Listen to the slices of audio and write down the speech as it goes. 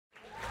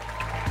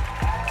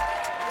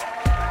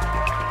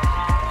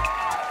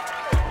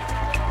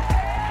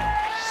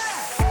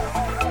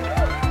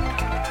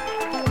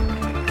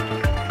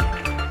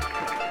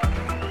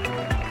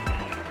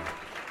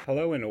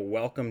Hello and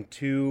welcome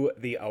to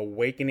the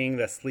Awakening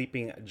the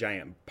Sleeping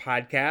Giant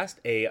podcast,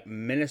 a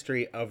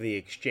ministry of the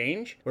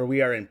Exchange, where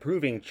we are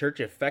improving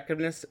church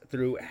effectiveness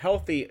through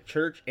healthy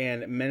church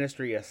and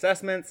ministry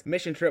assessments,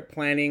 mission trip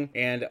planning,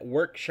 and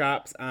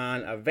workshops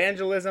on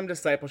evangelism,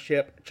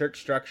 discipleship,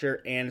 church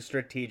structure, and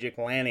strategic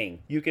planning.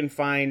 You can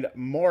find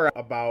more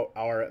about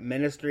our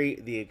ministry,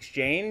 The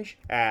Exchange,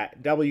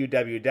 at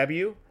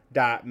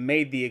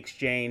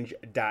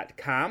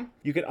www.madetheexchange.com.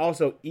 You can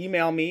also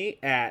email me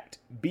at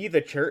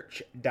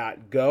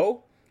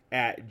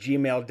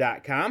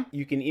bethechurch.go@gmail.com.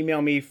 You can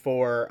email me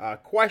for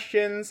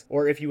questions,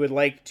 or if you would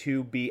like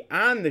to be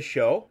on the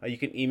show, you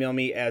can email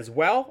me as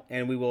well,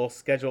 and we will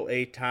schedule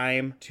a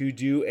time to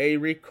do a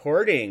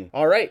recording.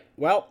 All right,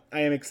 well, I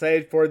am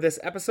excited for this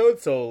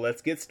episode, so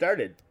let's get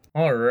started.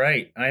 All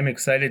right, I'm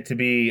excited to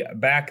be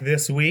back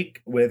this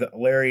week with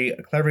Larry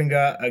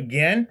Cleveringa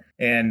again,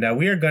 and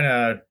we are going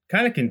to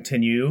kind of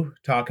continue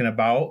talking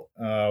about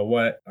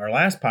what our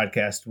last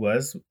podcast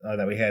was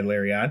that we had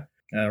Larry on.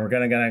 We're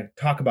going to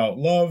talk about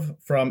love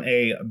from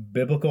a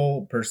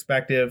biblical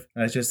perspective.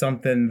 It's just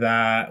something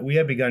that we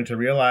have begun to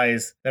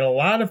realize that a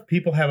lot of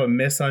people have a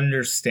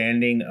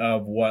misunderstanding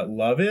of what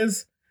love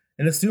is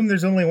and assume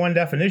there's only one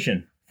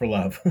definition for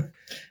love.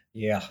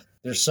 Yeah.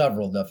 There's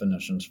several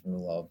definitions for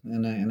love.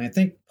 And I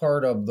think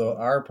part of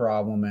our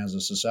problem as a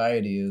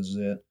society is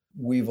that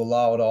we've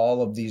allowed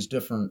all of these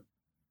different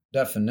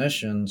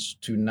definitions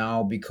to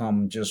now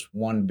become just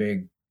one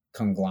big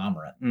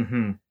conglomerate.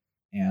 Mm-hmm.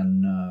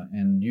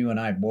 And you and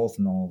I both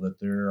know that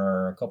there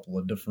are a couple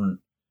of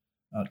different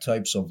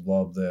types of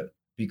love that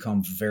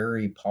become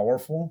very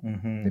powerful.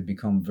 Mm-hmm. They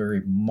become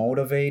very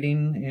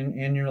motivating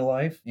in your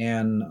life.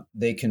 And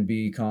they can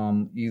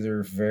become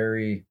either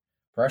very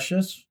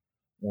precious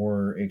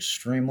or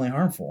extremely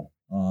harmful,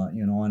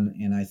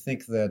 and I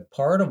think that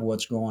part of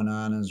what's going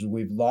on is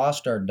we've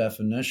lost our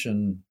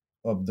definition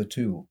of the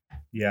two.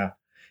 Yeah.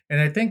 And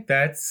I think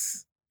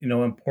that's,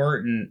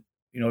 important.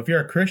 If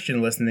you're a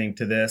Christian listening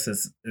to this,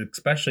 it's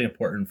especially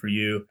important for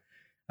you.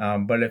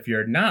 But if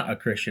you're not a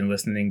Christian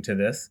listening to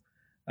this,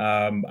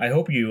 I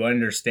hope you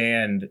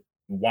understand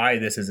why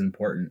this is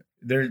important.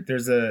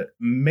 There's a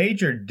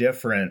major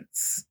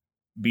difference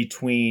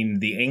between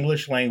the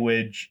English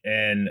language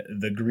and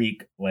the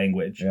Greek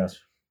language. Yes.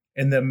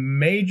 And the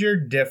major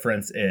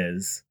difference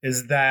is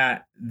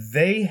that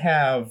they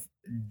have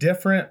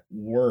different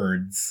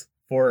words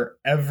for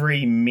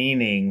every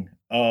meaning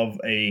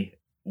of a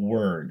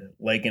word,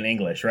 like in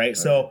English, right?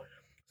 So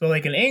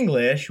like in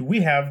English,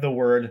 we have the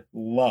word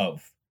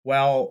love.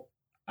 Well,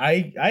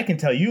 I can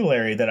tell you,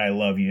 Larry, that I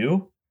love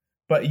you,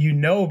 but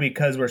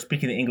because we're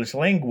speaking the English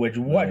language,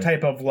 what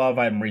type of love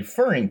I'm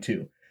referring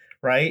to.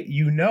 Right?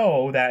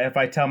 That if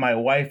I tell my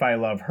wife I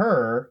love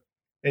her,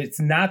 it's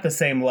not the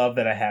same love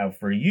that I have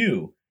for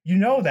you. You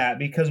know that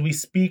because we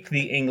speak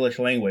the English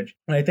language.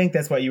 And I think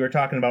that's what you were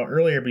talking about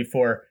earlier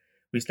before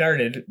we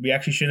started. We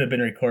actually should have been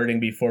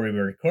recording before we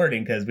were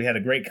recording because we had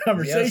a great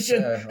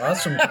conversation. Yes,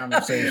 awesome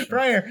conversation.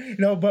 Prior.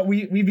 But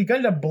we've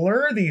begun to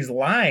blur these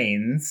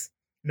lines,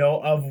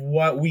 of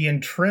what we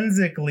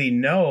intrinsically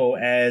know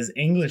as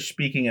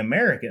English-speaking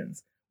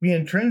Americans. We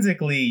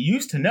intrinsically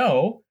used to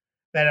know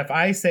that if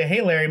I say,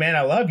 hey, Larry, man,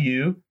 I love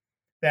you,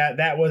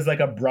 that was like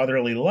a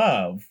brotherly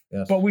love.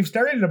 Yes. But we've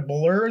started to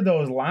blur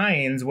those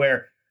lines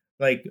where,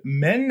 like,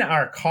 men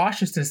are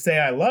cautious to say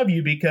I love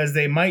you because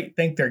they might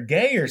think they're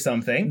gay or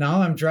something.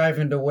 Now I'm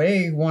driving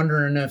away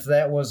wondering if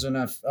that was an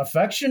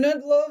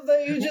affectionate love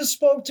that you just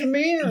spoke to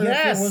me or if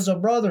it was a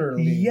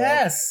brotherly love.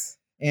 Yes.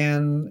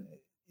 And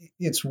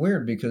it's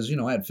weird because,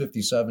 at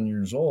 57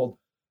 years old,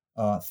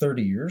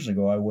 30 years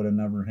ago, I would have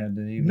never had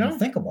to even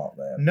think about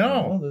that.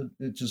 No.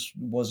 It just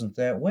wasn't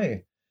that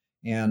way.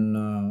 And,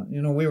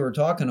 we were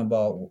talking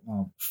about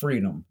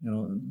freedom,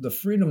 the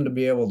freedom to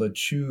be able to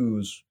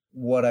choose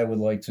what I would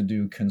like to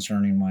do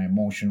concerning my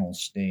emotional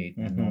state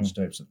and those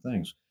types of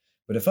things.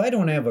 But if I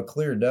don't have a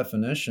clear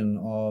definition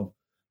of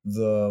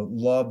the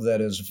love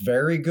that is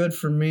very good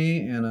for me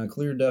and a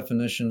clear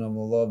definition of the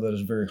love that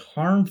is very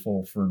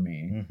harmful for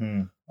me,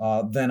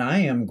 then I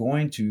am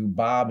going to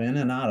bob in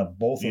and out of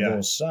both of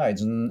those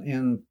sides.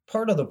 And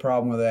part of the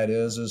problem with that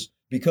is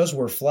because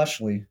we're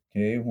fleshly,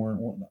 we're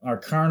our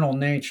carnal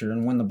nature.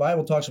 And when the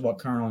Bible talks about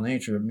carnal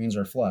nature, it means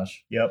our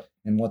flesh. Yep.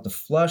 And what the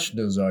flesh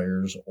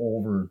desires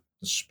over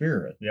the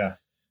spirit. Yeah.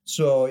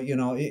 So,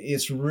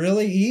 it's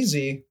really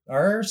easy.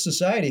 Our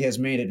society has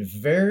made it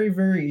very,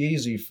 very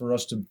easy for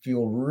us to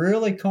feel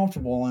really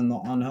comfortable in the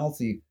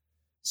unhealthy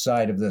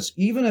side of this.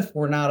 Even if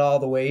we're not all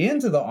the way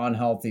into the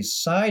unhealthy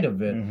side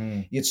of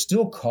it, it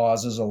still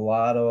causes a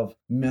lot of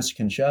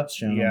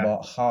misconception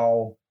about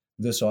how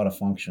this ought to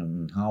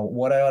function,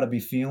 what I ought to be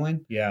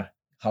feeling,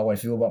 how I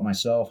feel about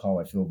myself, how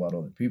I feel about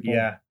other people,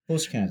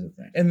 those kinds of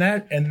things. And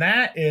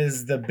that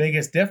is the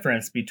biggest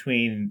difference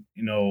between,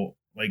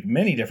 like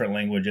many different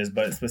languages,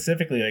 but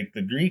specifically like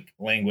the Greek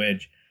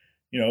language.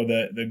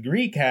 The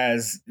Greek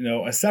has,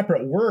 a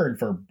separate word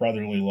for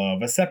brotherly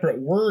love, a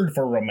separate word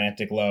for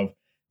romantic love,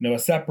 a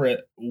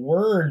separate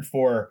word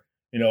for,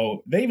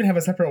 they even have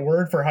a separate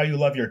word for how you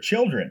love your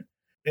children.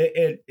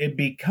 it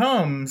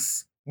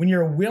becomes when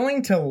you're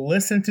willing to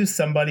listen to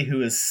somebody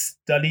who has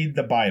studied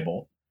the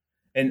Bible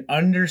and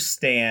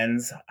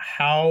understands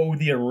how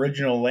the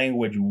original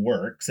language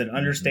works and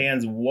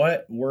understands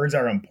what words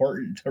are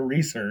important to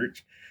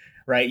research,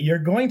 right? You're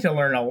going to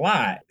learn a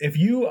lot. If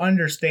you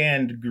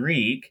understand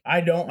Greek,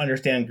 I don't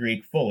understand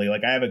Greek fully.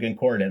 Like I have a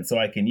concordance, so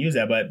I can use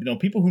that. But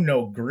people who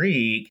know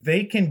Greek,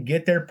 they can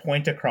get their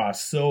point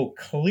across so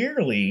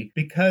clearly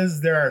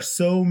because there are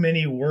so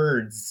many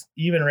words,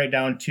 even right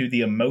down to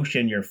the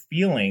emotion you're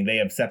feeling, they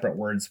have separate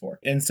words for.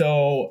 And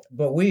so,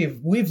 but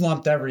we've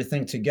lumped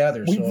everything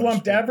together. We've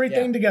lumped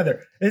everything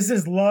together. This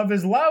is love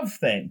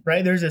thing,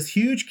 right? There's this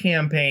huge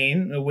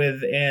campaign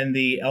within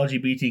the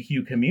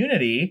LGBTQ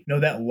community,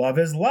 that love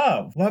is love.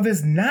 Love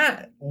is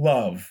not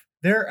love.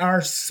 There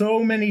are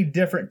so many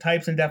different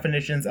types and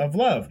definitions of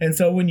love. And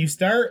so when you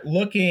start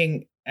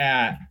looking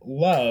at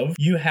love,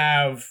 you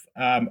have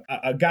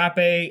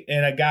agape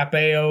and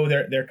agapeo.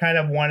 They're kind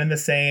of one and the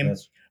same.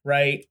 Yes.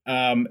 Right.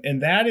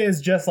 And that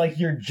is just like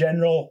your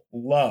general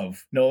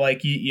love.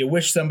 Like you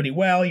wish somebody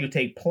well, you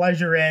take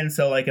pleasure in.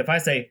 So like if I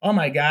say, oh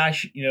my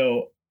gosh,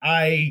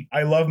 I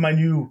love my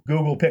new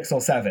Google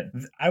Pixel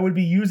 7, I would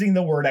be using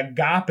the word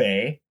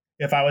agape.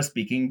 If I was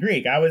speaking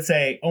Greek, I would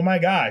say, oh my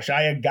gosh,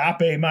 I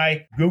agape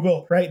my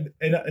Google, right?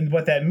 And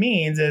what that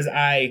means is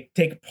I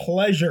take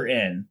pleasure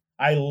in,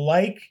 I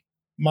like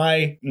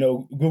my,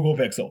 Google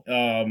Pixel.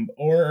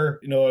 Or,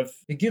 if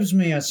it gives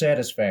me a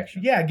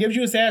satisfaction. Yeah, it gives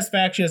you a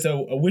satisfaction.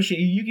 So a wish,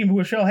 you can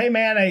wish, oh, hey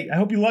man, I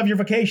hope you love your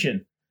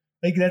vacation.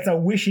 Like that's a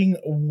wishing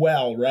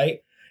well,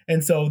 right?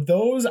 And so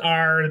that's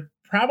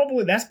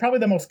probably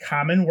the most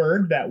common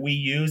word that we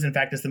use. In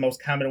fact, it's the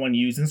most common one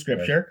used in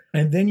scripture.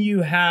 Right. And then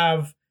you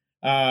have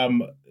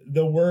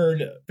the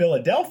word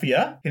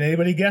Philadelphia. Can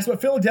anybody guess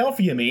what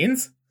Philadelphia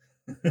means?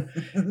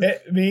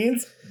 It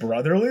means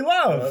brotherly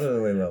love.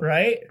 Brotherly love.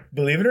 Right?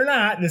 Believe it or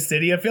not, the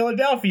city of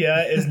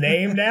Philadelphia is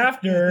named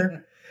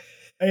after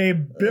a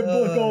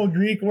biblical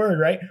Greek word,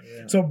 right?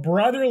 Yeah. So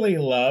brotherly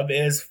love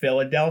is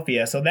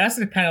Philadelphia. So that's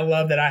the kind of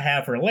love that I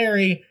have for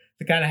Larry,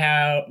 the kind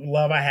of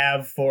love I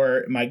have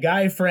for my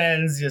guy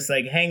friends, just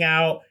like hang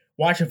out,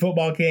 watch a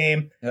football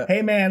game. Yep.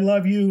 Hey man,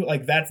 love you.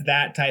 Like that's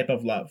that type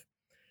of love.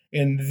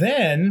 And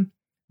then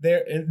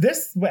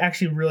this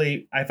actually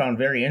really I found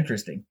very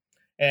interesting.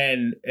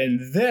 And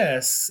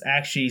this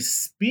actually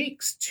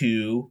speaks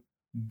to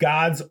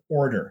God's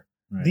order,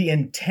 right. The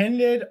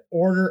intended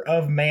order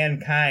of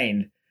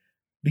mankind,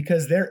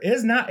 because there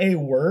is not a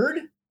word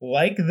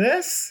like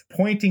this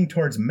pointing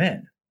towards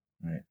men.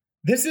 Right.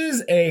 This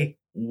is a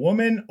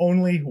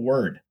woman-only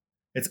word.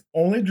 It's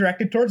only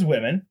directed towards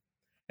women.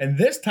 And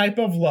this type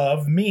of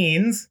love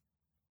means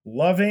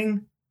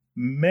loving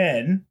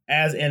men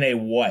as in a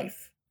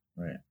wife.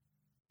 Right.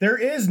 There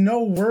is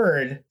no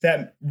word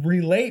that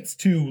relates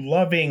to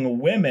loving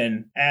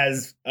women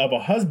as of a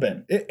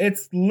husband.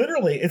 It's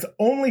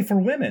only for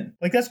women.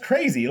 Like that's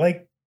crazy.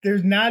 Like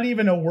there's not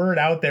even a word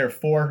out there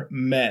for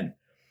men.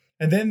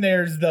 And then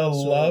there's the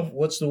love.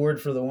 What's the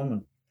word for the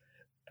woman?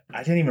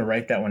 I didn't even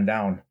write that one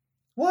down.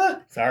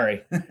 What?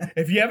 Sorry.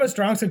 If you have a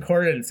strong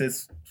concordance,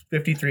 it's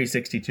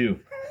 5362.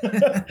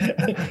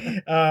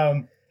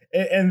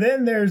 And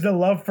then there's the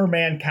love for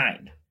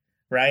mankind,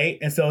 right?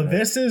 And so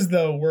this is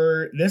the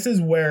word. This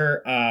is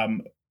where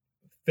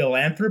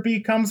philanthropy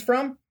comes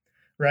from,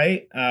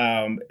 right?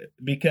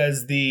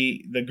 Because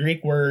the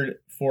Greek word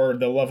for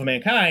the love of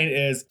mankind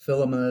is I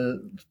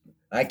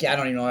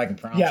don't even know how I can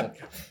pronounce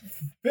it.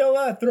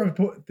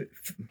 Philanthropy.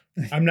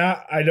 I'm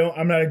not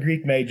a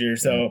Greek major,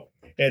 so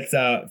it's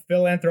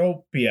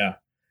philanthropia,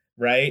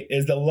 right?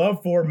 Is the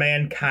love for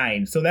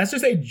mankind. So that's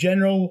just a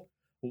general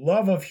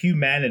love of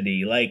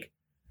humanity. Like,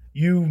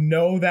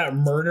 that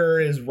murder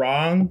is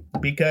wrong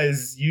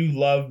because you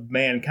love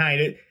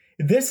mankind.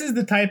 This is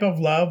the type of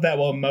love that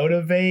will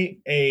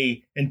motivate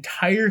a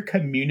entire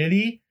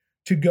community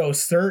to go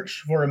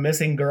search for a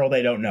missing girl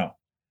they don't know.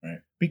 Right.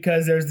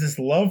 Because there's this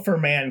love for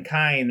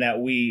mankind that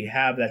we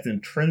have that's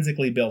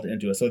intrinsically built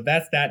into us. So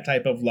that's that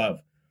type of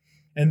love.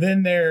 And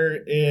then there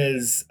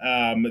is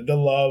the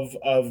love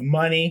of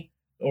money,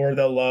 or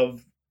the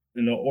love,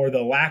 or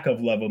the lack of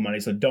love of money.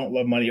 So don't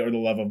love money or the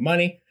love of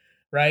money.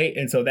 Right.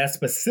 And so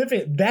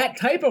that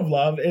type of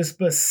love is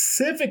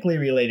specifically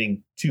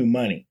relating to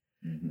money.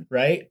 Mm-hmm.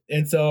 Right.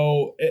 And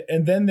so,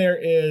 and then there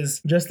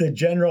is just the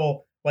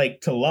general,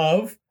 like, to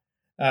love.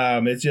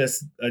 It's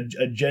just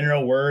a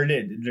general word.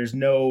 There's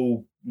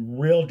no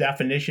real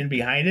definition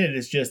behind it.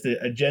 It's just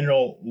a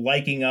general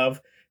liking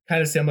of,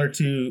 kind of similar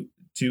to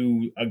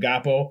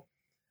agapo,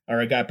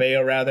 or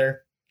agapeo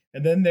rather.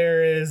 And then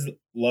there is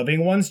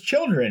loving one's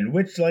children,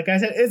 which, like I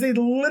said, is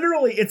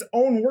literally its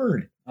own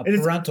word. A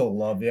parental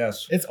love,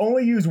 yes. It's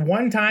only used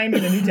one time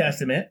in the New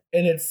Testament,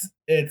 and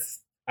it's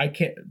I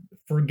can't,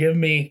 forgive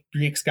me,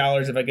 Greek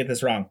scholars, if I get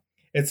this wrong.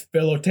 It's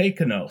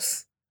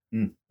philotekonos,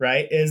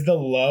 right? Is the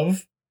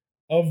love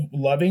of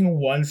loving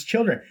one's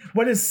children.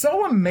 What is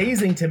so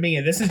amazing to me,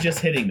 and this is just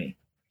hitting me.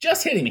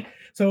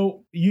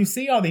 So you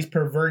see all these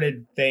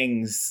perverted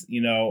things,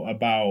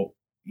 about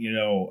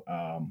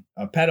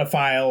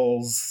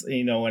pedophiles,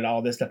 and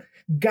all this stuff.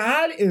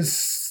 God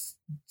is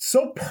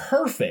so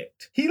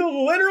perfect. He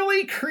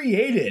literally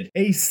created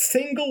a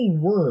single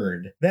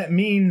word that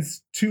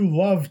means to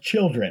love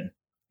children.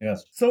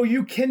 Yes. So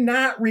you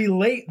cannot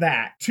relate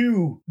that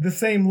to the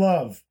same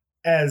love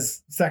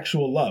as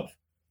sexual love.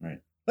 Right.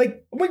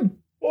 Like,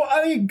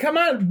 come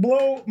on,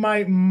 blow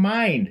my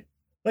mind.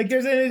 Like,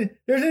 there's an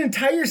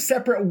entire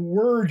separate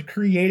word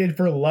created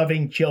for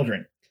loving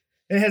children.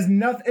 It has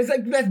nothing. It's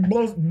like that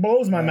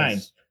blows my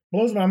mind.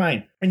 Blows my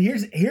mind. And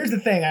here's the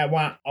thing I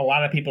want a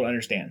lot of people to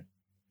understand.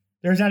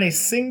 There's not a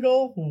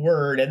single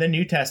word in the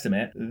New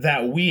Testament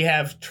that we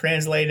have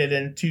translated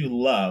into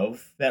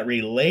love that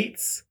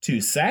relates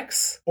to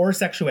sex or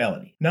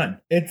sexuality. None.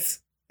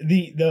 It's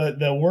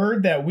the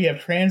word that we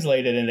have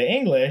translated into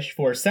English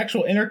for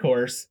sexual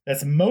intercourse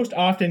that's most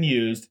often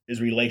used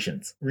is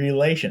relations.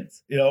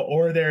 Relations.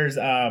 Or there's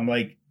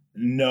like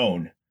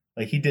known.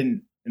 Like he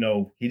didn't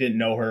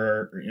know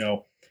her,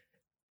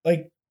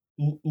 like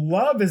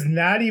love is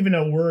not even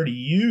a word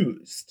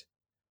used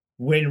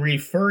when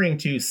referring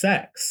to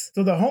sex.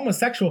 So the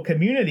homosexual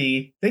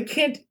community, they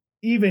can't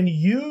even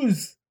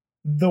use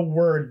the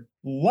word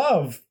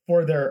love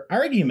for their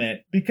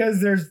argument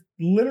because there's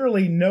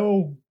literally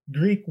no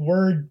Greek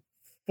word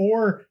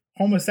for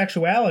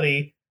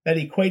homosexuality that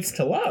equates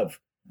to love.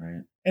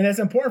 Right. And that's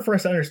important for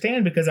us to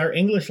understand because our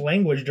English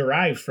language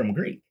derives from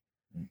Greek,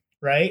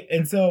 right?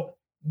 And so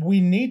we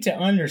need to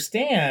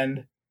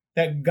understand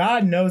that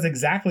God knows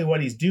exactly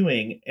what he's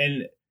doing.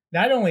 And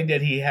not only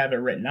did he have it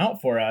written out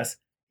for us,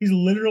 he's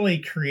literally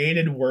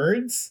created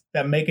words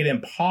that make it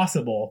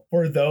impossible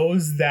for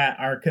those that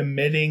are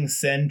committing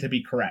sin to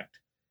be correct.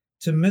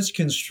 To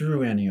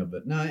misconstrue any of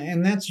it. Now,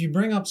 and you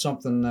bring up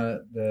something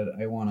that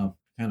I want to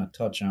kind of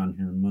touch on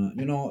here.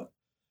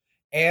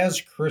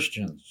 As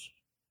Christians,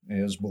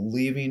 as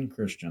believing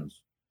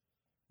Christians,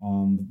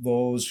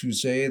 those who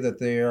say that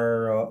they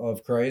are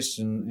of Christ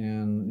and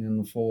in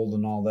the fold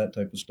and all that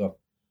type of stuff,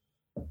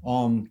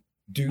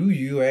 do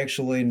you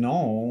actually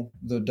know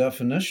the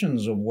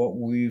definitions of what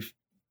we've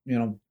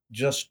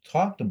just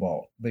talked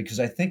about? Because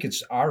I think it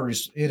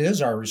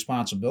is our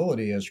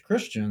responsibility as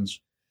Christians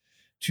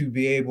to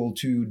be able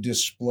to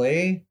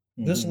display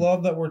this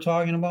love that we're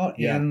talking about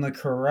in the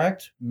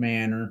correct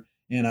manner,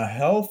 in a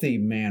healthy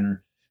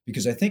manner.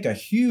 Because I think a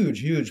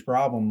huge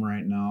problem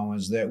right now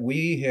is that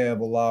we have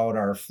allowed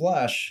our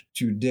flesh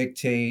to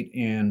dictate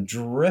and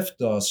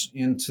drift us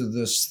into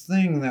this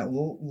thing that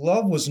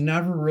love was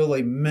never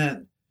really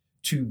meant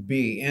to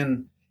be.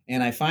 And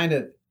I find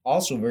it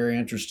also very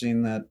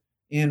interesting that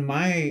in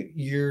my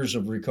years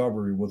of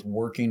recovery, with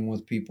working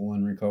with people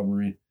in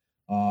recovery,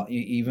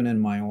 even in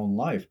my own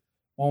life,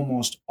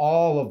 almost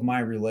all of my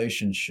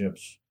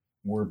relationships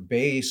were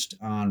based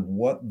on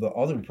what the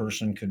other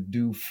person could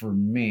do for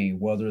me,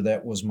 whether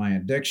that was my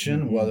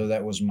addiction, whether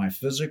that was my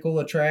physical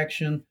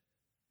attraction,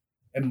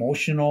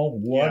 emotional,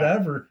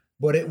 whatever.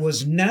 But it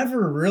was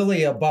never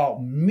really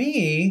about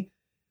me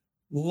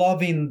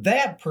loving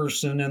that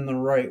person in the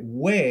right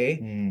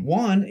way.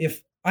 One,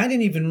 if I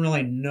didn't even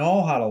really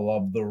know how to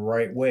love the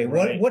right way.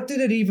 Right. What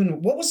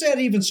was that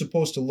even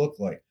supposed to look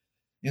like?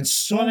 And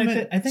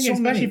I think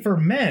especially for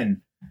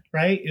men,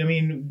 right? I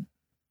mean,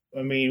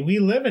 we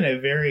live in a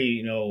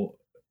very,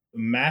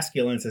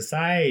 masculine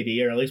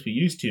society, or at least we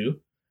used to.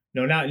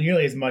 Not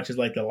nearly as much as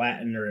like the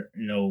Latin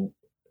or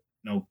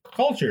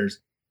cultures.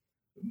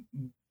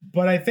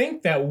 But I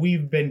think that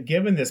we've been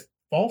given this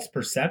false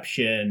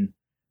perception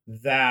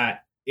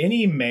that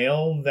any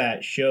male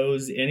that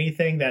shows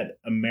anything that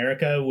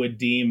America would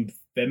deem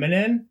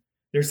feminine,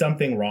 there's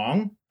something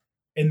wrong.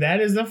 And that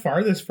is the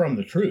farthest from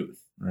the truth.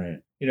 Right.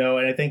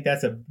 And I think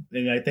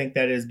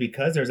that is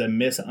because there's a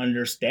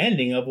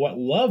misunderstanding of what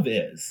love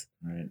is.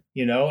 Right.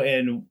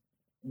 And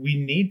we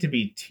need to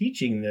be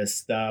teaching this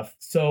stuff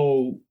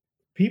so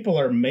people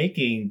are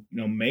making,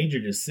 major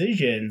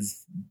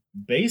decisions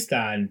based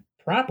on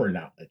proper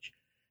knowledge.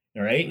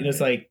 All right.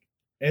 It's like,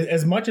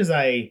 as much as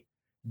I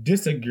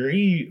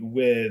disagree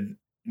with,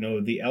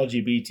 the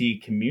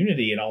LGBT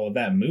community and all of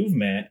that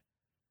movement,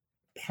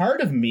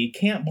 part of me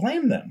can't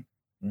blame them.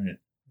 Right.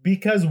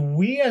 Because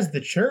we as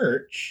the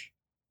church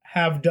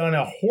have done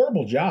a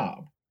horrible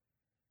job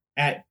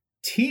at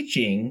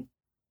teaching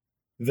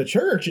the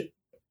church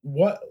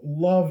what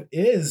love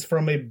is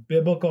from a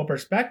biblical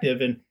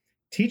perspective and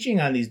teaching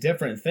on these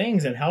different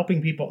things and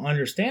helping people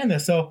understand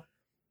this. So,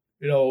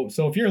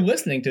 so if you're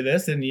listening to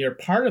this and you're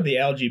part of the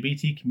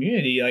LGBT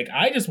community, like,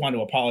 I just want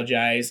to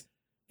apologize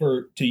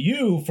to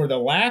you for the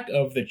lack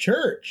of the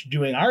church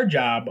doing our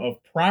job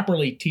of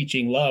properly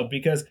teaching love,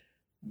 because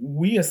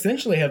we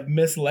essentially have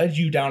misled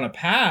you down a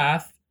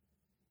path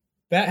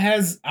that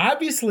has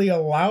obviously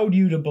allowed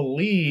you to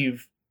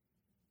believe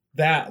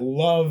that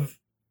love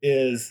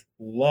is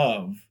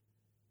love.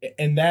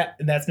 And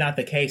that's not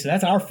the case. And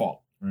that's our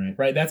fault.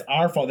 Right. That's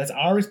our fault. That's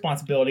our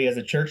responsibility as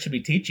a church to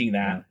be teaching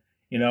that,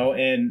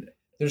 and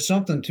there's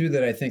something too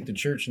that I think the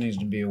church needs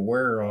to be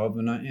aware of.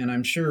 And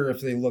I'm sure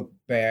if they look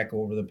back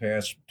over the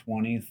past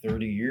 20,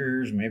 30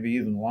 years, maybe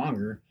even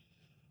longer,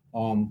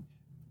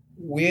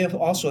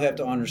 also have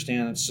to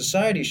understand that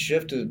society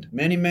shifted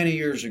many, many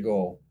years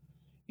ago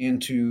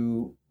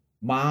into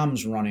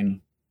moms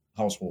running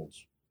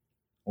households.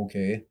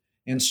 Okay.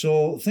 And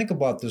so think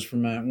about this for a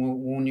minute.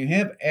 When you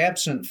have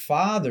absent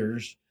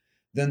fathers,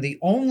 then the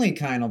only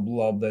kind of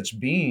love that's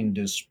being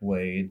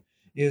displayed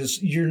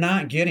is you're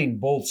not getting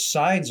both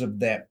sides of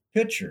that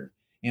picture.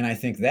 And I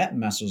think that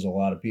messes a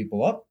lot of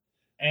people up.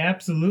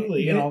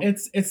 Absolutely.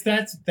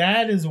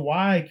 That is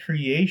why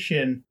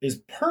creation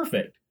is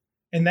perfect.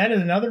 And that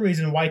is another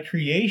reason why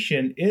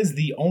creation is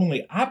the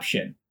only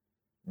option.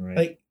 Right.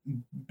 Like,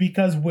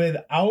 because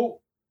without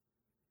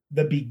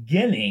the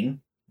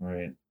beginning,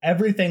 right,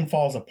 everything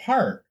falls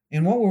apart.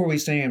 And what were we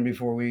saying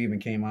before we even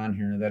came on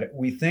here? That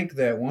we think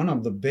that one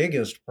of the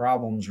biggest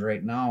problems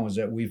right now is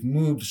that we've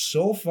moved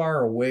so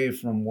far away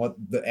from what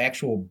the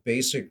actual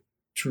basic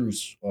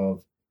truths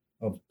of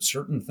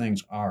certain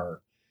things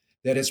are,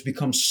 that it's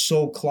become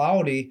so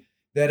cloudy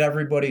that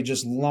everybody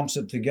just lumps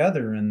it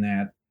together in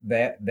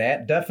that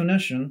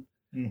definition.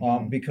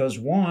 Mm-hmm. Because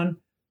one,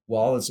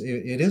 well,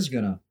 it is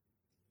going to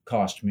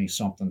cost me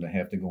something to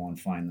have to go and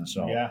find this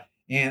out. Yeah.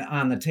 And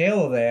on the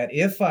tail of that,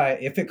 if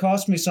it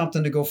costs me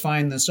something to go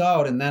find this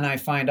out, and then I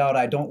find out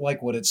I don't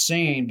like what it's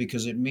saying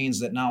because it means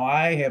that now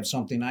I have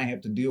something I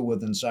have to deal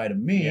with inside of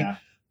me, yeah.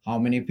 How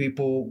many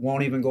people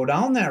won't even go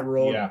down that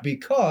road? Yeah.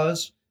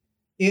 Because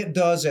it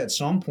does at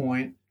some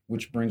point,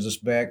 which brings us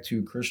back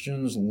to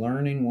Christians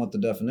learning what the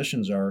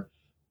definitions are.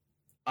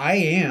 I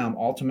am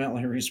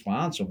ultimately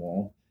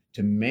responsible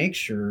to make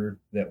sure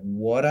that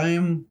what I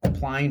am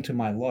applying to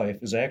my life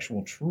is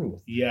actual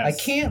truth. Yes.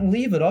 I can't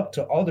leave it up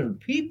to other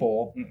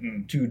people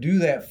to do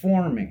that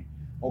for me.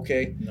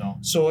 Okay? No.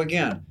 So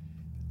again,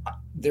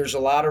 there's a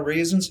lot of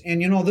reasons.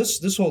 And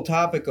this whole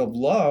topic of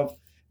love,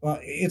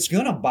 it's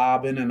going to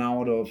bob in and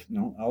out of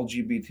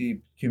LGBT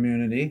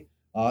community.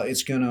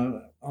 It's going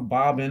to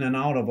bob in and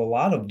out of a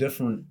lot of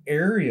different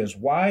areas.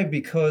 Why?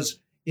 Because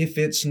if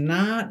it's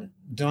not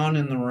done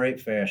in the right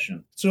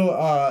fashion.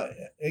 So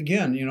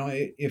again,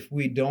 if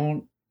we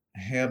don't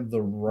have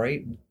the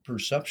right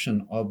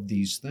perception of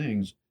these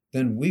things,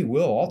 then we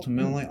will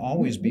ultimately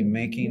always be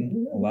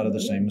making a lot of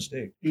the same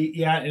mistakes.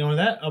 Yeah,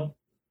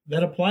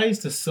 that applies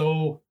to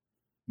so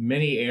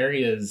many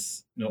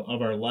areas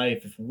of our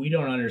life. If we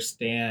don't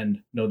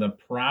understand the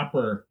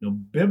proper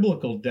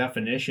biblical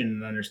definition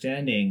and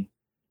understanding,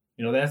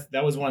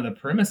 that was one of the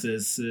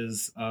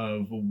premises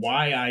of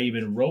why I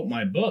even wrote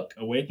my book,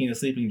 Awakening the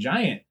Sleeping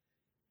Giant,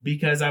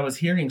 because I was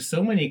hearing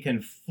so many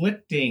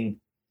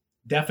conflicting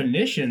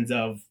definitions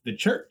of the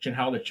church and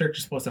how the church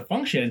is supposed to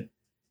function,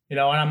 and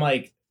I'm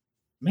like,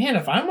 man,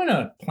 if I'm going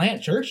to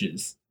plant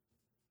churches,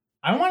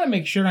 I want to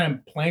make sure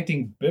I'm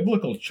planting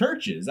biblical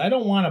churches. I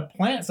don't want to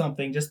plant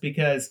something just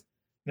because,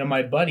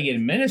 my buddy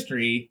in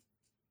ministry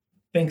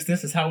thinks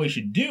this is how we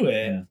should do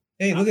it. Yeah.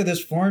 Hey, look at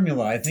this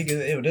formula. I think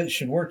it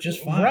should work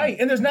just fine. Right.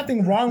 And there's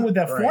nothing wrong with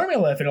that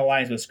formula if it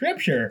aligns with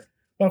scripture.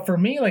 But for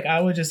me, I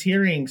was just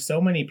hearing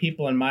so many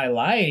people in my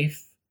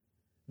life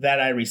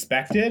that I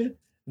respected,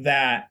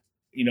 that,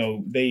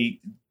 they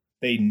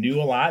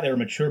knew a lot. They were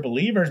mature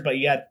believers, but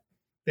yet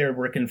there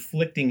were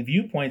conflicting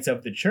viewpoints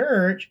of the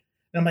church.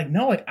 And I'm like,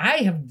 no, I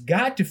have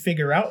got to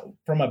figure out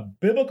from a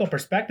biblical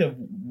perspective,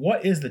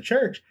 what is the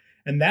church?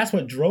 And that's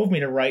what drove me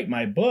to write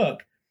my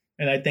book.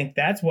 And I think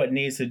that's what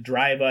needs to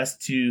drive us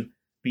to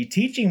be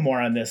teaching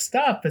more on this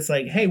stuff. It's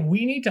like, hey,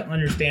 we need to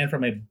understand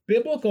from a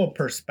biblical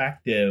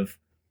perspective,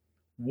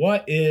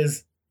 what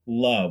is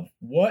love?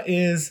 What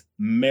is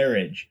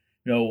marriage?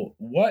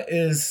 What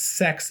is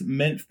sex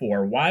meant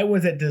for? Why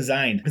was it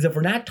designed? Because if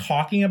we're not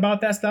talking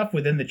about that stuff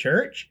within the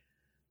church,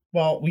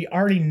 well, we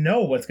already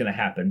know what's going to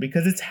happen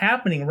because it's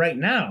happening right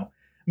now.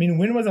 I mean,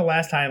 when was the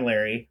last time,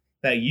 Larry,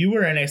 that you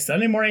were in a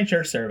Sunday morning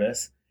church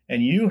service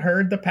and you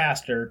heard the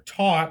pastor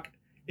talk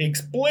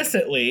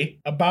explicitly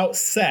about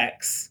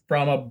sex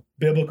from a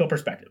biblical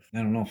perspective? I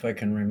don't know if I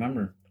can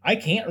remember. I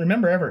can't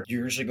remember ever.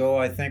 Years ago,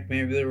 I think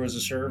maybe there was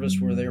a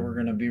service where they were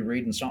going to be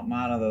reading something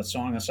out of the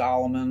Song of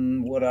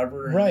Solomon,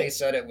 whatever. And right. They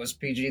said it was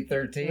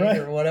PG-13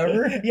 or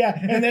whatever. Yeah,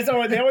 and that's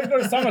always, they always go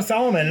to Song of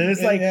Solomon, and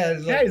it's like,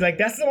 he's like,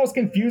 that's the most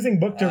confusing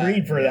book to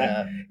read for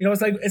that.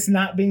 It's like, it's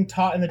not being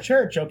taught in the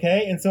church,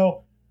 okay? And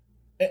so,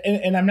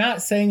 and I'm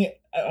not saying,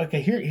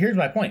 okay, here's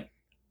my point.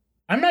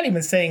 I'm not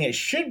even saying it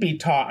should be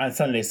taught on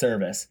Sunday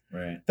service.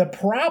 Right. The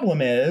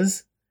problem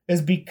is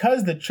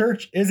because the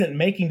church isn't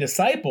making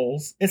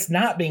disciples, it's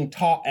not being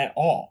taught at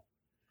all.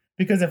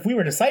 Because if we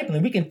were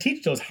discipling, we can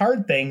teach those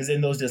hard things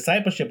in those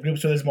discipleship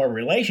groups so there's more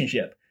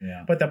relationship.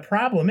 Yeah. But the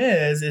problem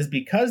is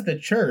because the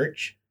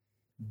church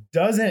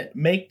doesn't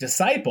make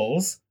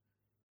disciples,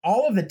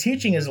 all of the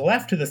teaching is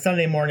left to the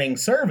Sunday morning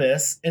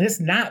service, and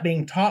it's not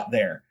being taught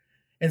there.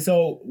 And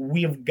so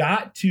we've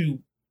got to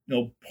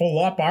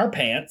pull up our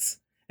pants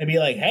and be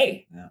like,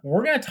 hey,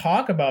 we're going to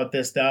talk about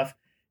this stuff,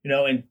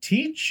 and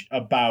teach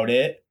about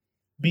it.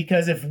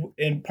 Because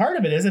and part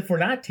of it is if we're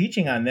not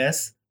teaching on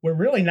this, we're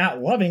really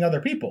not loving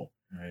other people.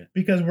 Right.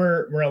 Because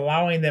we're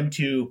allowing them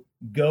to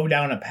go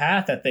down a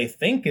path that they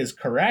think is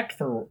correct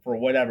for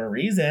whatever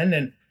reason.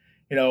 And,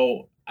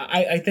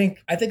 I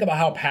think about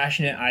how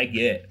passionate I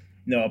get,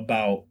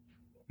 about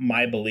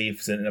my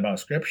beliefs and about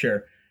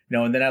scripture,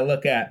 and then I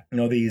look at,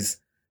 these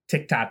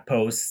TikTok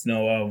posts,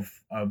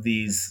 of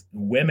these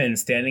women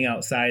standing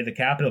outside the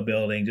Capitol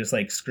building, just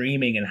like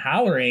screaming and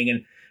hollering.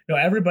 And,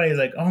 everybody's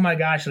like, oh my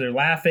gosh, they're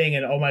laughing.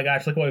 And oh my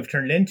gosh, look what we've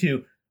turned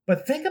into.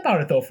 But think about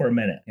it though, for a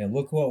minute. Yeah.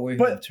 Look what we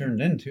have turned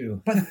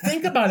into. But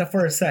think about it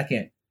for a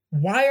second.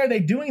 Why are they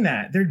doing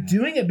that? They're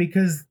doing it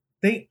because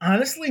they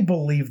honestly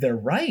believe they're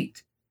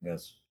right.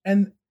 Yes.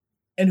 And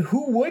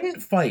who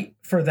wouldn't fight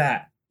for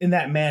that in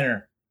that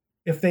manner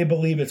if they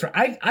believe it's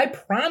right? I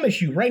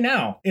promise you right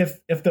now, if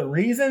the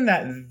reason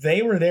that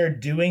they were there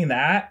doing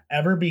that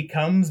ever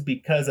becomes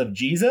because of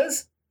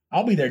Jesus,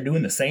 I'll be there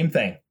doing the same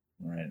thing.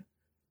 Right.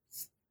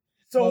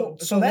 So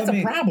that's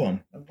a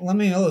problem. Let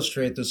me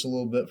illustrate this a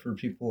little bit for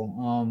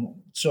people.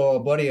 So a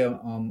buddy of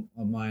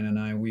mine and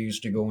I, we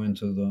used to go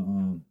into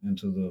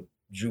the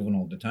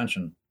juvenile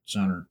detention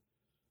center.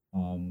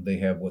 They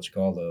have what's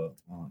called a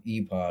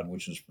E-pod,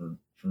 which is for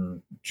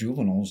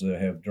juveniles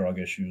that have drug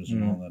issues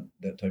and all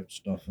that type of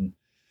stuff, and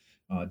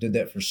did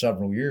that for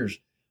several years.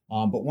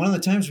 But one of the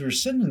times we were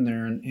sitting in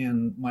there,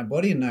 and my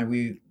buddy and I,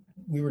 we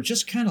were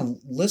just kind of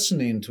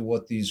listening to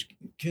what these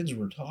kids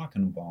were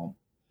talking about.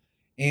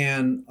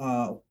 And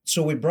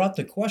so we brought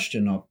the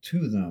question up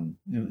to them,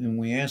 and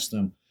we asked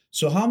them,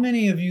 so how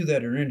many of you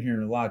that are in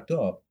here are locked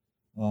up,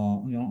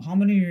 how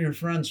many of your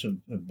friends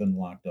have been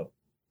locked up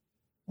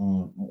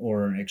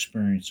or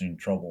experiencing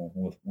trouble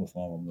with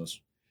all of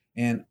this?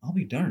 And I'll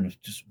be darned if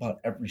just about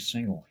every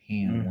single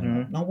hand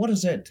went up. Now, what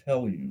does that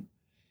tell you?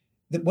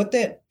 What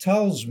that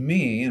tells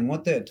me, and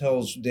what that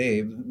tells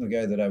Dave, the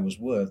guy that I was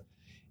with,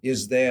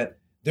 is that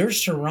they're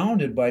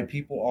surrounded by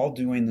people all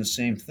doing the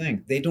same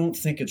thing. They don't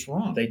think it's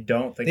wrong. They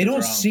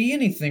don't see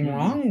anything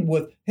wrong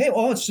with, hey,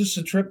 it's just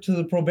a trip to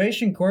the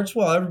probation courts.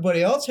 Well,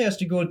 everybody else has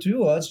to go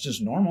too. Well, it's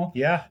just normal.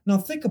 Yeah. Now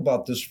think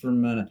about this for a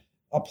minute.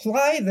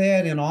 Apply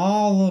that in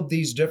all of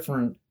these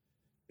different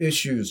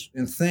issues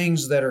and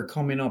things that are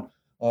coming up.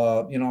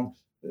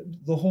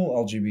 The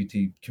whole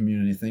LGBT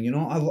community thing.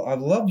 I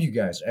love you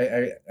guys.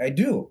 I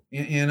do.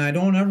 And I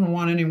don't ever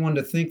want anyone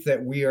to think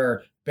that we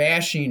are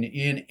bashing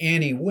in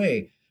any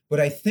way. But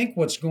I think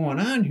what's going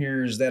on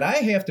here is that I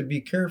have to be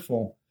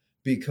careful,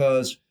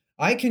 because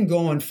I can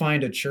go and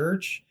find a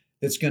church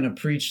that's going to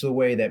preach the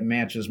way that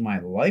matches my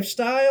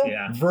lifestyle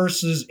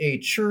versus a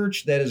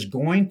church that is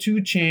going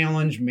to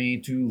challenge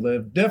me to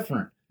live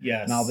different.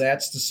 Yes. Now,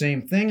 that's the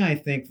same thing I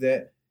think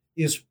that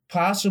is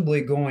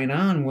possibly going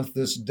on with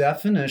this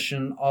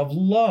definition of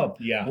love.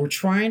 Yeah. We're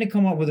trying to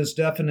come up with this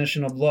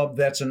definition of love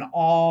that's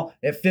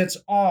it fits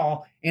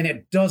all, and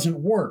it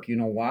doesn't work. You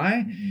know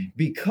why? Mm-hmm.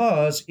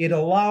 Because it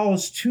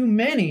allows too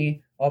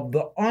many of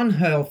the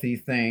unhealthy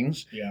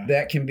things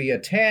that can be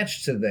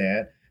attached to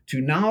that to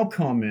now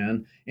come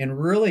in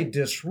and really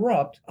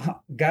disrupt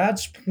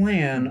God's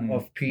plan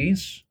of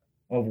peace,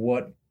 of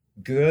what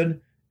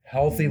good,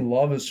 healthy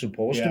love is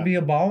supposed to be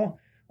about.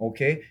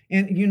 Okay,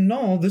 and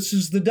this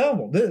is the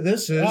devil.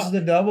 This is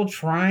the devil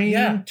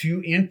trying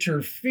to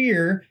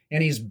interfere,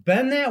 and he's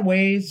been that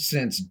way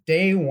since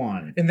day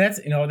one. And that's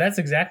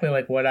exactly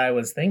like what I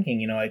was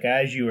thinking. Like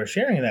as you were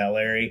sharing that,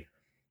 Larry,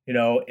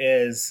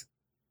 is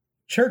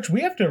church. We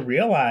have to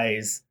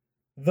realize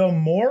the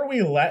more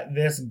we let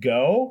this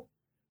go,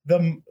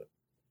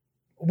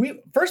 we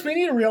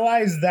need to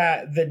realize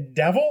that the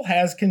devil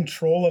has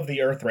control of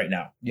the earth right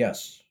now.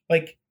 Yes,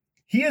 like.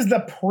 He is the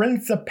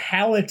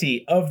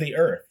principality of the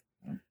earth,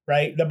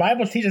 right? The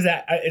Bible teaches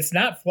that it's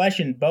not flesh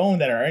and bone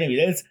that are enemies.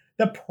 It's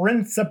the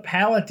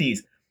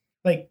principalities.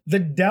 Like the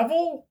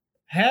devil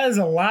has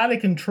a lot of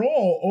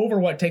control over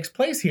what takes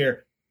place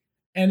here.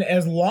 And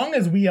as long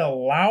as we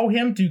allow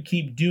him to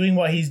keep doing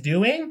what he's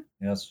doing,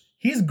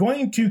 he's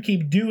going to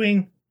keep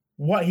doing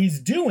what he's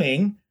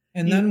doing.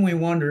 And then we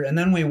wonder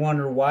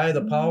why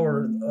the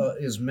power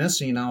is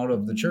missing out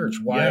of the church.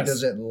 Why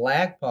does it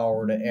lack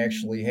power to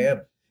actually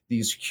have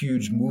these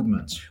huge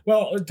movements?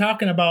 Well,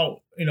 talking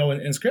about,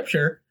 in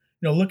scripture,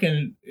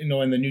 looking, in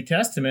the New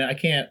Testament, I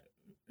can't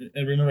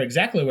remember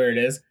exactly where it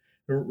is,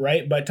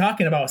 right? But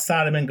talking about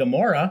Sodom and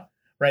Gomorrah,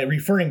 right?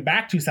 Referring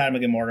back to Sodom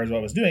and Gomorrah is what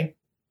I was doing,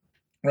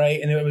 right?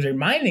 And it was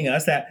reminding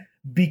us that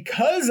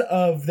because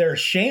of their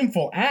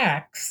shameful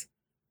acts,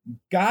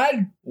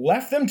 God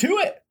left them to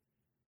it.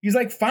 He's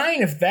like,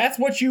 fine, if that's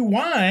what you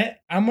want,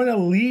 I'm going to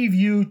leave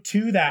you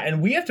to that.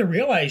 And we have to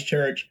realize,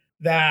 church,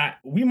 that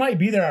we might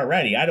be there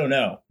already. I don't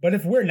know. But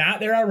if we're not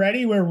there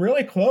already, we're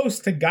really close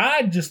to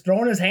God just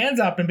throwing his hands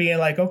up and being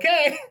like,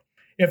 okay,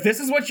 if this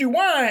is what you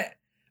want,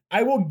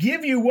 I will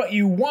give you what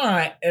you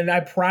want. And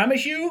I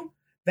promise you,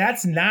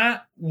 that's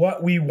not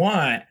what we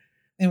want.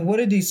 And what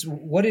did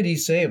he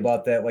say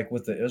about that? Like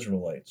with the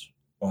Israelites,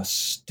 a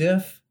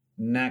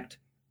stiff-necked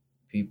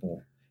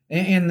people.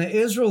 And the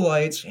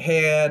Israelites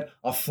had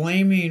a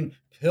flaming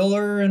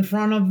pillar in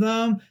front of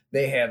them.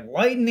 They had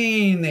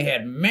lightning. They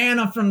had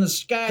manna from the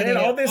sky. They had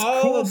all this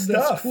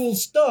cool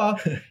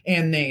stuff.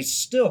 And they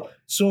still.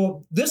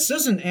 So this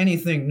isn't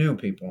anything new,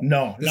 people.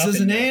 No. This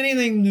isn't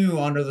anything new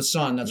under the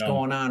sun that's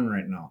going on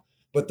right now.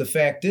 But the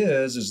fact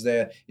is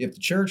that if the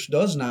church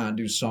does not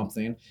do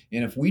something,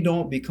 and if we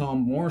don't become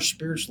more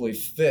spiritually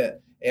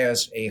fit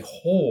as a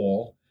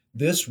whole,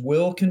 this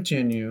will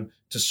continue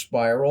to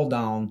spiral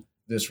down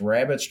this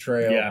rabbit's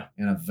trail, Yeah.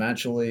 and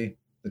eventually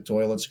the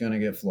toilet's going to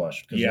get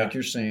flushed. Because like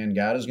you're saying,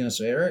 God is going to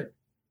say, all right,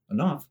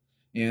 enough.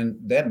 And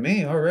that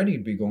may already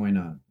be going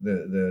on.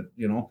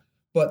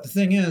 But the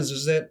thing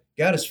is that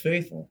God is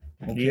faithful.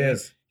 Okay? He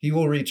is. He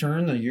will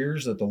return the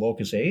years that the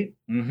locust ate.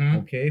 Mm-hmm.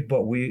 Okay,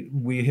 but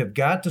we have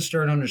got to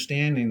start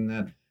understanding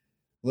that,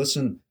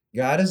 listen,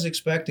 God is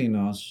expecting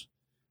us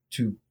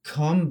to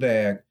come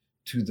back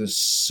to the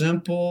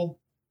simple,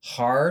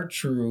 hard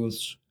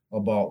truths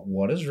about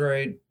what is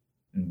right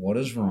and what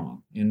is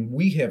wrong. And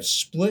we have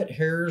split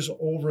hairs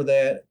over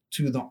that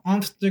to the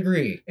nth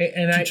degree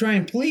to try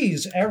and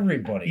please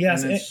everybody.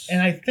 Yes,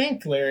 and I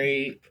think,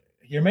 Larry,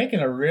 you're making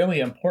a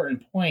really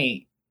important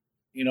point.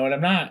 You know, and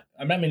I'm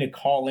not meaning to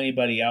call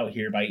anybody out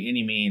here by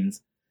any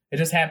means. It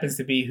just happens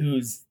to be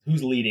who's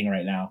leading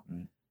right now.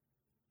 Right.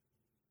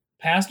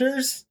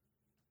 Pastors,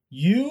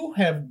 you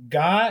have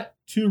got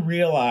to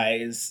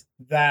realize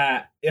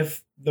that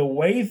if the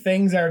way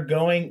things are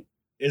going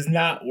is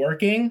not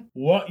working,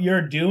 what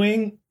you're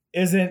doing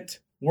isn't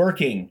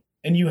working.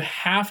 And you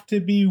have to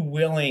be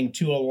willing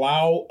to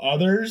allow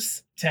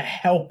others to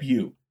help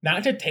you,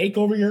 not to take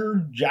over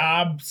your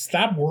job.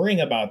 Stop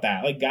worrying about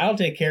that. Like, God will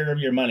take care of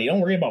your money.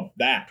 Don't worry about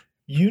that.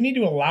 You need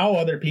to allow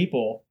other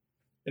people.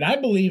 And I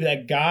believe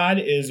that God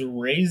is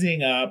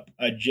raising up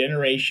a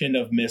generation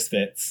of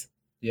misfits.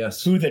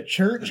 Yes. Who the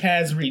church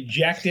has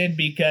rejected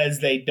because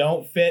they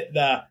don't fit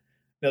the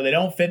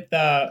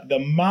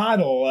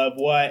model of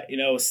what,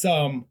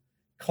 some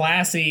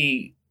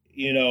classy,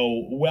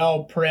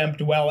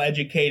 well-primed,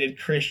 well-educated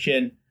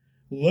Christian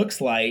looks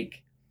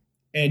like.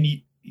 And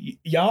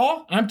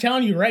y'all, I'm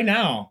telling you right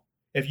now,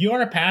 if you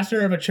are a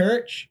pastor of a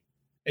church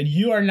and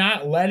you are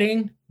not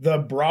letting the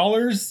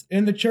brawlers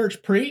in the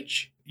church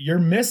preach, you're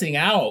missing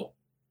out.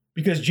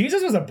 Because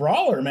Jesus was a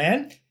brawler,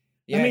 man.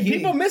 Yeah,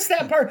 people miss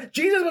that part.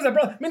 Jesus was a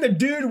brawler. The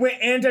dude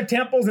went into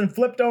temples and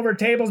flipped over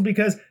tables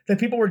because the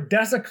people were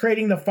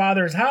desecrating the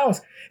Father's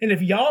house. And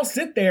if y'all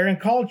sit there and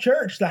call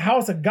church the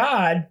house of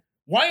God,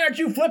 why aren't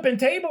you flipping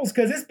tables?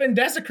 Because it's been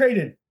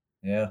desecrated.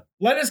 Yeah.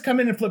 Let us come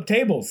in and flip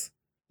tables.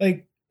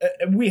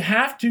 We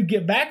have to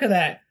get back to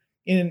that.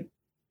 And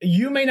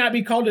you may not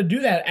be called to do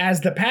that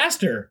as the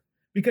pastor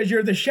because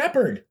you're the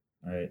shepherd.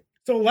 Right.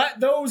 So let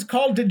those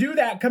called to do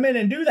that come in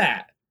and do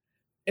that.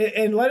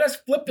 And let us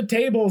flip the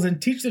tables and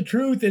teach the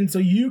truth. And so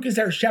you can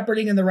start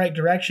shepherding in the right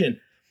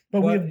direction.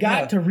 But we've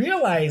got to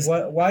realize.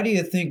 Why do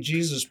you think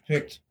Jesus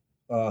picked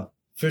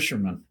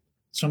fishermen,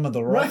 some of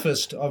the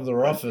roughest of the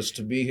roughest,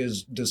 to be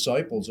his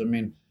disciples?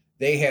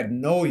 They had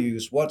no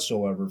use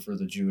whatsoever for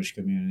the Jewish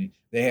community.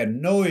 They had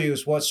no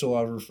use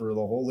whatsoever for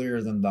the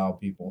holier than thou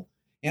people.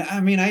 And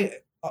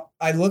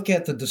I look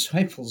at the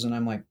disciples and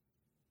I'm like,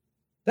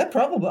 I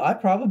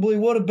probably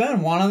would have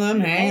been one of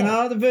them hanging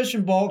out of the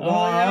fishing boat going,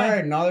 all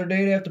right, another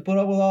day to have to put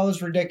up with all this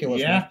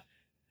ridiculousness.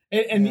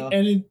 Yeah. And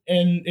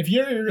if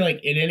you're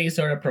in any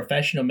sort of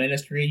professional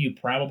ministry, you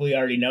probably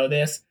already know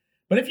this.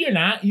 But if you're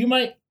not,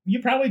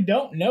 you probably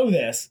don't know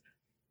this.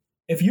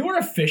 If you were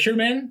a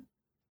fisherman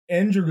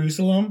in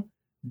Jerusalem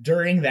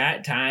during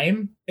that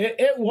time,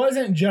 it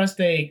wasn't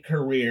just a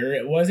career.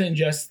 It wasn't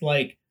just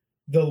the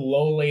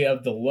lowly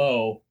of the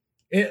low.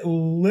 It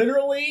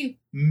literally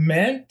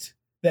meant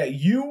that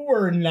you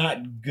were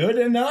not good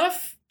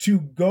enough to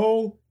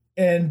go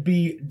and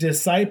be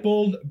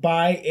discipled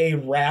by a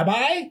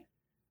rabbi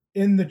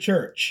in the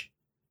church.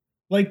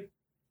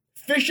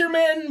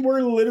 Fishermen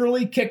were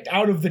literally kicked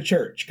out of the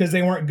church because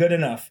they weren't good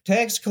enough.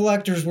 Tax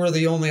collectors were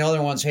the only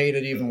other ones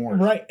hated even worse.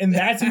 Right, and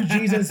that's who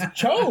Jesus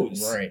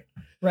chose.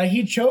 Right.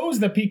 He chose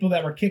the people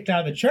that were kicked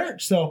out of the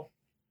church. So,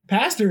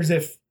 pastors,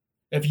 if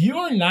you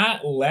are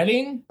not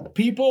letting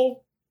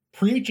people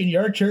preach in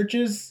your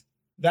churches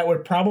that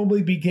would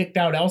probably be kicked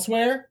out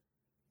elsewhere,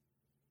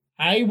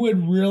 I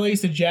would really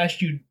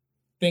suggest you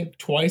think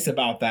twice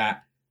about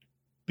that,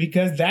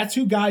 because that's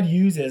who God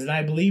uses. And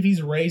I believe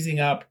he's raising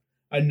up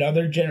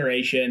another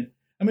generation.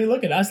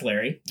 Look at us,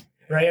 Larry,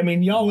 right?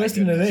 Y'all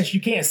listening to this, you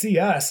can't see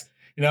us,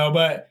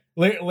 but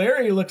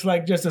Larry looks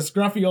like just a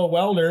scruffy old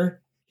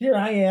welder. Here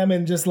I am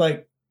in just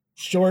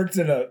shorts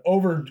and an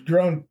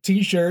overgrown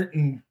t-shirt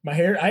and my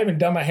hair. I haven't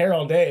done my hair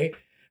all day,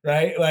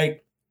 right?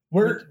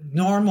 We're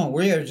normal.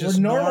 We are just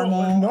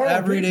normal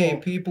everyday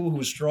people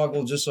who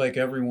struggle just like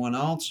everyone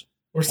else.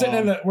 We're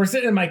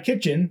sitting in my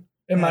kitchen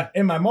in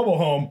my mobile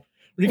home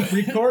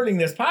recording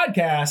this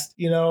podcast,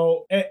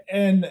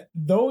 and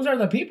those are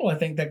the people I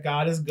think that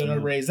God is going to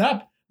raise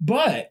up.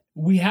 But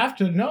we have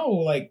to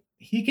know,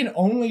 he can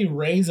only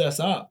raise us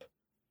up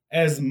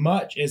as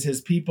much as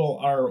his people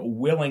are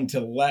willing to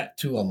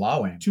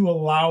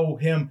allow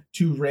him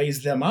to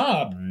raise them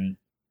up. Right.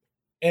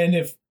 And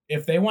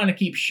if they want to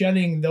keep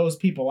shutting those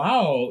people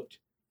out,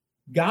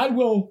 God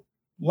will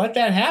let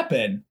that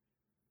happen.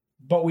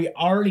 But we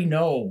already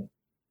know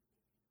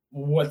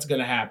what's going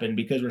to happen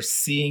because we're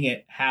seeing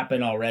it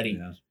happen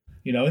already.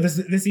 Yes.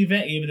 This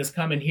event, even this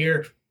coming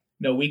here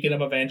weekend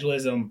of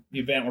evangelism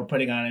event we're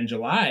putting on in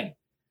July.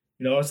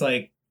 It's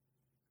like,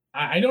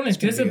 I don't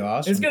anticipate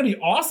it's going to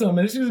be awesome.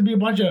 And it's going to be a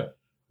bunch of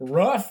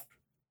rough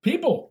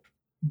people.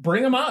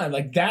 Bring them on.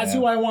 Like, that's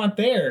who I want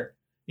there,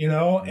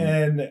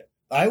 and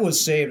I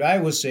was saved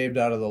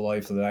out of the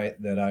life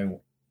that I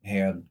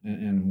had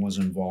and was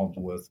involved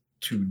with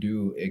to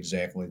do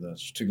exactly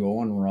this, to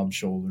go and rub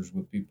shoulders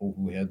with people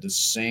who had the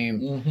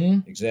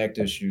same exact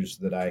issues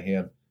that I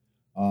had.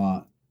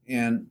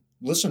 And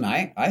listen,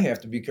 I have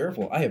to be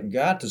careful. I have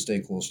got to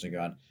stay close to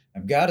God.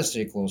 I've got to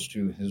stay close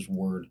to his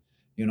word.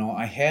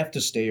 I have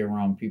to stay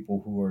around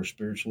people who are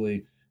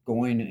spiritually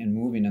going and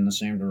moving in the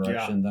same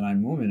direction that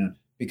I'm moving in,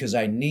 because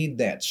I need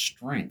that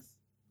strength.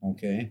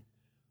 Okay.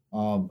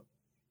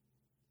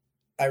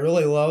 I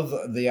really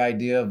love the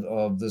idea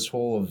of this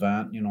whole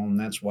event, and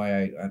that's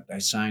why I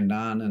signed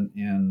on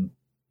and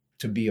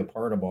to be a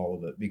part of all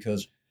of it.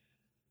 Because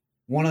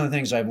one of the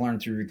things I've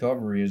learned through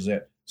recovery is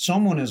that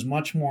someone is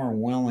much more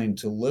willing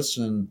to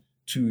listen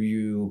to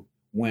you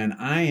when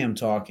I am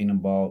talking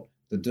about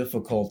the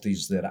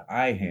difficulties that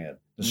I had,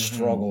 the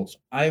struggles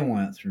I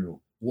went through,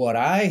 what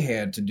I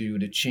had to do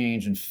to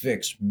change and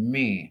fix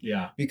me.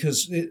 Yeah.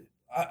 Because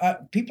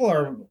people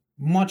are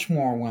much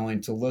more willing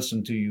to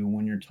listen to you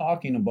when you're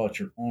talking about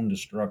your own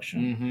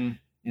destruction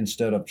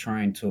instead of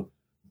trying to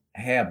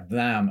have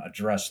them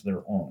address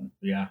their own.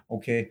 Yeah.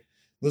 Okay.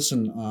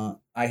 Listen,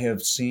 I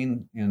have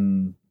seen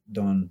and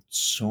done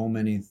so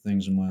many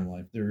things in my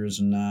life. There is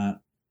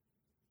not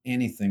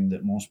anything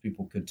that most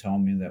people could tell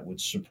me that would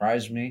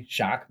surprise me,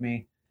 shock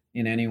me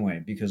in any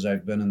way, because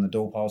I've been in the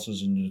dope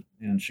houses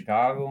in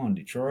Chicago and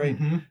Detroit.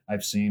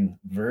 I've seen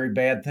very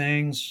bad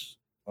things.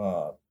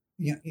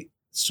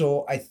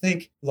 So I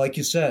think, like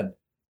you said,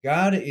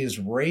 God is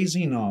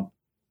raising up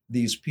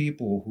these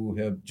people who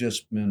have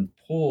just been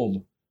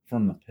pulled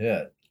from the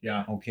pit.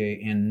 Yeah.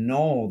 Okay. And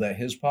know that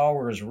his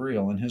power is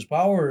real. And his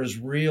power is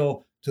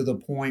real to the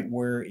point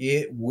where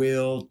it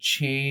will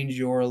change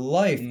your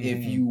life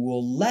if you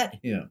will let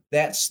him.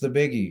 That's the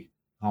biggie.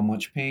 How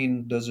much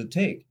pain does it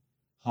take?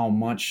 How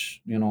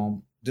much,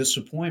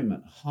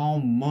 disappointment?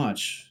 How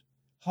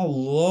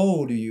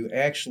low do you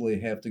actually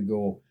have to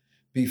go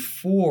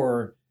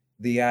before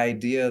the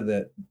idea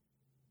that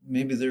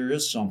maybe there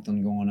is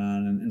something going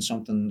on and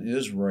something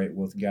is right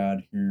with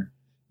God here,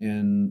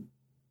 and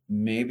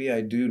maybe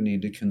I do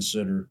need to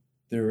consider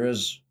there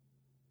is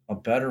a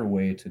better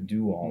way to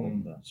do all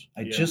of this.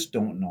 I just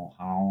don't know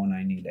how, and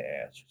I need to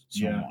ask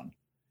someone.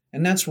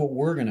 And that's what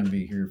we're going to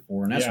be here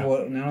for, and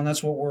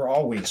that's what we're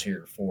always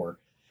here for.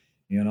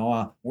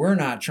 We're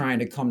not trying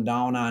to come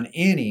down on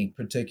any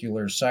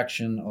particular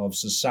section of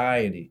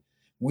society.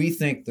 We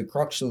think the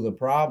crux of the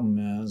problem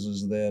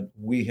is that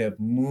we have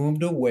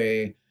moved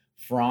away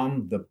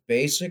from the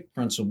basic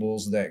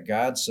principles that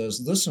God says,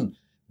 listen,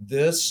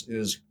 this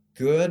is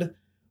good,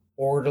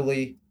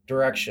 orderly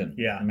direction.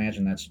 Yeah.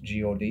 Imagine that's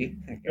G-O-D.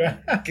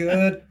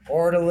 Good,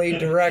 orderly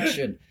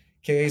direction.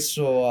 Okay,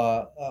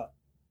 so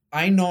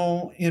I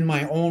know in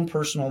my own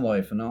personal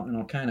life, and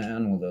I'll kind of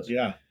end with this.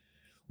 Yeah.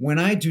 When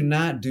I do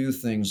not do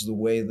things the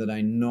way that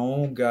I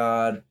know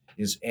God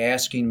is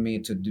asking me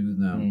to do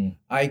them,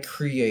 I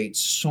create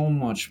so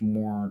much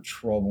more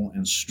trouble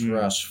and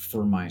stress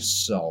for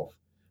myself.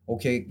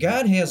 Okay,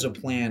 God has a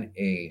plan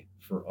A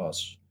for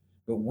us,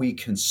 but we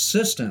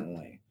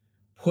consistently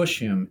push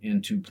him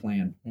into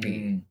plan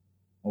B.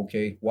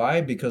 Okay, why?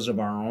 Because of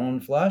our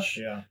own flesh,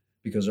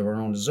 because of our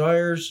own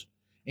desires,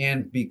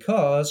 and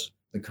because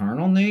the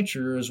carnal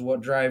nature is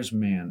what drives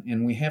man,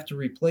 and we have to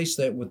replace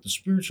that with the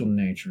spiritual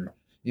nature.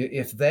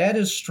 If that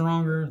is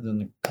stronger than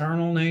the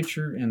carnal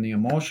nature and the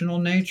emotional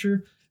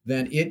nature,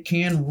 then it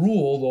can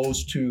rule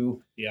those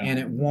two, and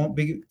it won't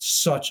be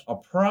such a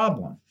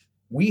problem.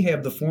 We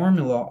have the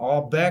formula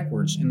all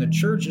backwards, and the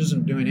church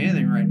isn't doing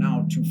anything right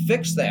now to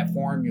fix that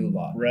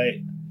formula.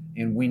 Right.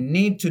 And we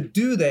need to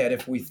do that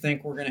if we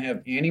think we're going to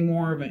have any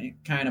more of a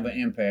kind of an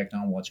impact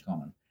on what's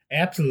coming.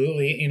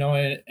 Absolutely.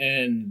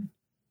 And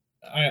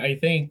I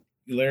think,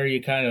 Larry,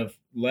 you kind of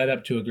led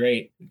up to a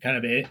great kind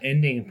of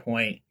ending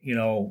point.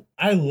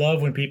 I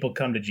love when people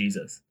come to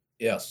Jesus.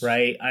 Yes.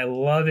 Right. I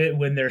love it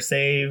when they're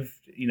saved.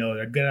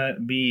 They're going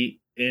to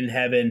be in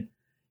heaven,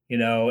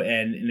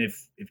 and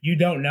if you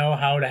don't know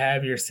how to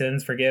have your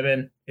sins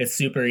forgiven, it's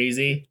super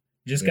easy.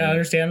 You just got to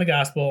understand the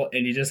gospel,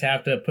 and you just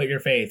have to put your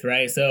faith,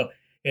 right? So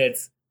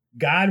it's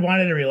God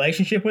wanted a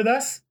relationship with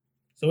us,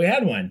 so we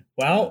had one.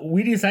 Well,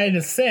 we decided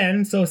to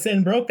sin, so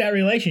sin broke that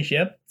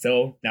relationship,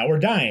 so now we're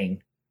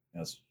dying.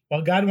 Yes.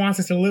 Well, God wants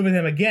us to live with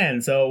him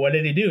again, so what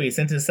did he do? He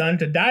sent his son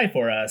to die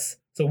for us,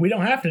 so we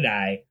don't have to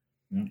die.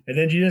 And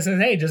then Jesus says,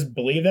 hey, just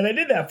believe that I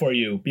did that for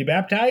you. Be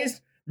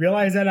baptized,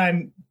 realize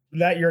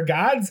that you're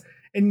God's,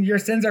 and your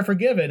sins are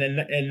forgiven,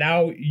 and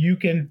now you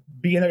can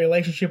be in a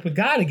relationship with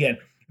God again.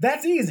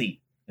 That's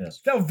easy.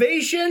 Yes.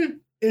 Salvation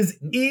is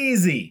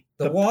easy.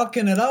 The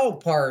walking it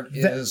out part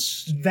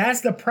is... That's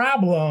the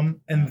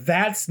problem, and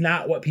that's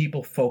not what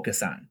people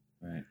focus on.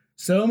 Right.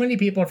 So many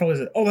people are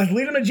focused on, let's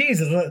lead them to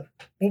Jesus.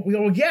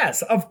 Well,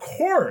 yes, of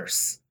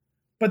course.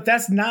 But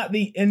that's not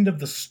the end of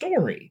the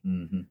story,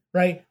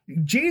 right?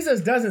 Jesus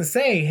doesn't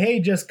say,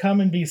 hey, just come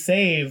and be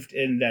saved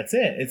and that's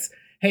it. It's,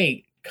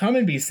 hey, come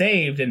and be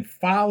saved and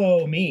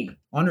follow me.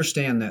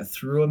 Understand that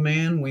through a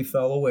man we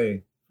fell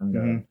away from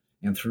God,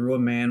 and through a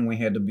man we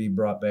had to be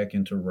brought back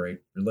into right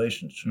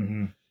relationship.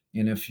 And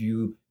if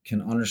you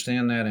can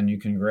understand that and you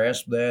can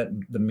grasp that,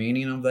 the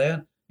meaning of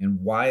that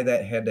and why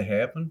that had to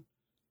happen,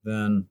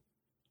 then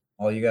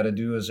all you got to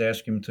do is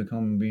ask him to come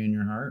and be in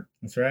your heart.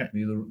 That's right.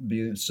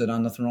 Sit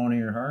on the throne of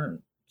your heart.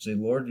 Say,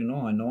 Lord,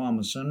 I know I'm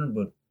a sinner,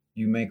 but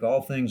you make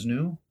all things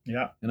new.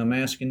 Yeah. And I'm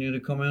asking you to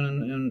come in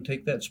and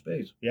take that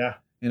space. Yeah.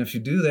 And if you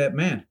do that,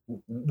 man,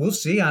 we'll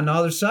see you on the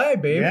other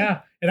side, baby.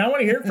 Yeah. And I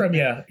want to hear from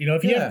you.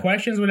 If you have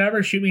questions,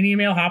 whatever, shoot me an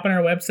email, hop on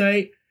our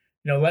website,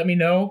 let me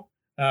know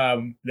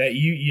that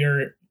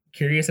you're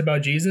curious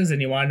about Jesus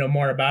and you want to know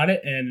more about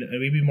it. And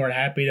we'd be more than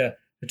happy to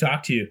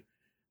talk to you.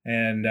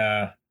 And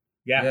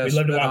we'd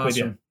love to walk with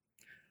you.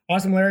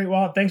 Awesome, Larry.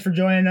 Well, thanks for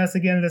joining us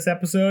again in this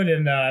episode.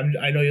 And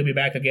I know you'll be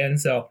back again.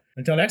 So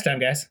until next time,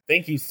 guys.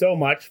 Thank you so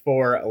much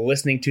for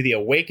listening to the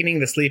Awakening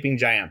the Sleeping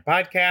Giant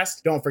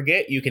podcast. Don't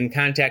forget, you can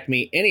contact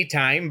me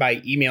anytime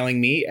by emailing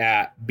me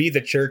at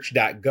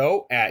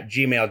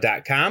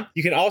bethechurch.go@gmail.com.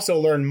 You can also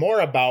learn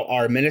more about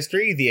our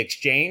ministry, The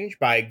Exchange,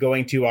 by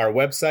going to our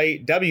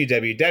website,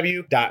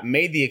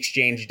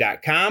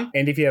 www.madetheexchange.com.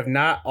 And if you have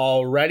not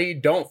already,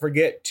 don't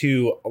forget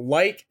to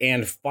like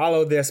and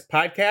follow this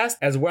podcast,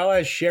 as well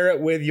as share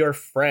it with your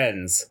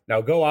friends.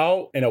 Now go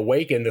out and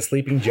awaken the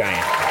sleeping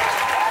giant.